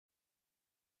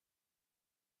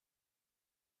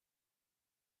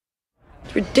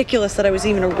It's ridiculous that I was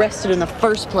even arrested in the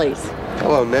first place.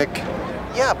 Hello, Nick.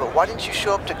 Yeah, but why didn't you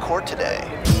show up to court today?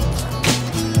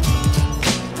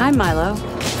 Hi, Milo.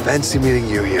 Fancy meeting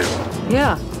you here.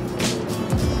 Yeah.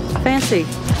 Fancy.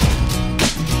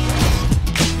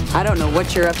 I don't know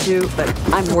what you're up to, but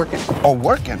I'm working. Oh,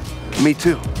 working? Me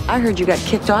too. I heard you got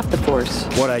kicked off the force.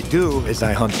 What I do is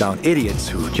I hunt down idiots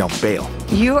who jump bail.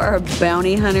 You are a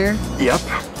bounty hunter? Yep.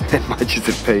 And much as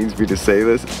it pains me to say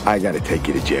this, I gotta take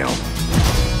you to jail.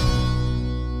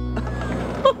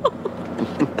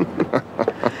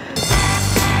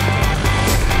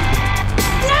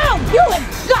 No! You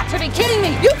have got to be kidding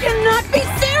me! You cannot be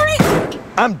serious!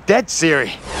 I'm dead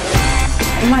serious.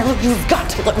 Milo, you've got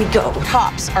to let me go.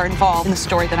 Cops are involved in the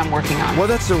story that I'm working on. Well,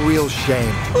 that's a real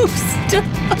shame.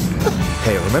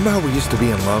 Hey, remember how we used to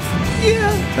be in love? Yeah.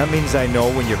 That means I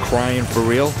know when you're crying for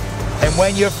real and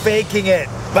when you're faking it.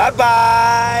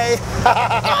 Bye-bye!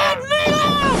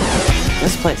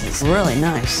 This place is really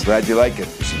nice. Glad you like it.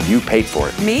 You paid for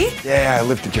it. Me? Yeah, I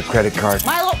lifted your credit card.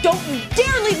 Milo, don't you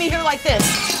dare leave me here like this!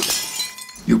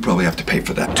 You probably have to pay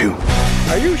for that, too.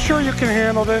 Are you sure you can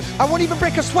handle this? I won't even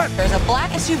break a sweat. There's a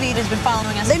black SUV that's been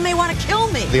following us. They may want to kill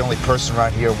me. The only person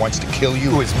around here who wants to kill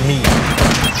you is me.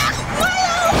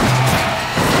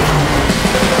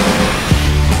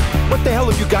 What the hell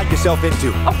have you got yourself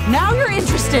into? Oh, now you're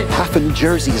interested. Half of New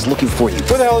Jersey is looking for you.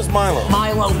 Where the hell is Milo?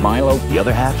 Milo, the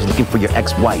other half is looking for your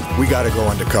ex-wife. We gotta go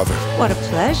undercover. What a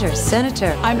pleasure,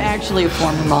 Senator. I'm actually a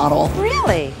former model.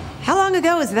 Really? How long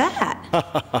ago was that?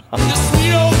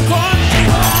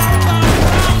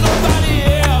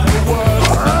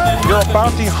 You're a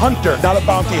bounty hunter, not a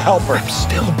bounty helper. I'm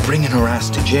still bringing her ass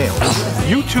to jail.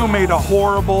 You two made a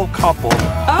horrible couple,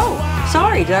 Oh,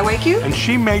 sorry, did I wake you? and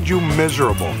she made you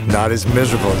miserable. Not as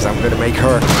miserable as I'm gonna make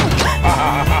her.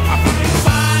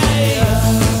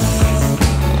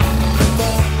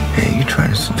 Hey, you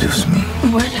trying to seduce me?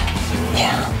 What?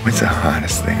 What's the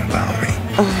hottest thing about me?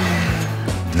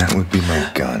 That would be my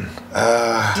gun.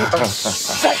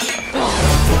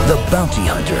 The bounty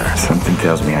hunter. Something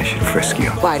tells me I should frisk you.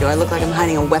 Why, do I look like I'm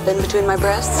hiding a weapon between my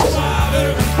breasts?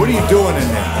 What are you doing in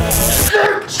there?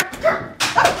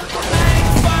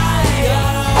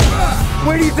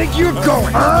 Where do you think you're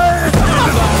going?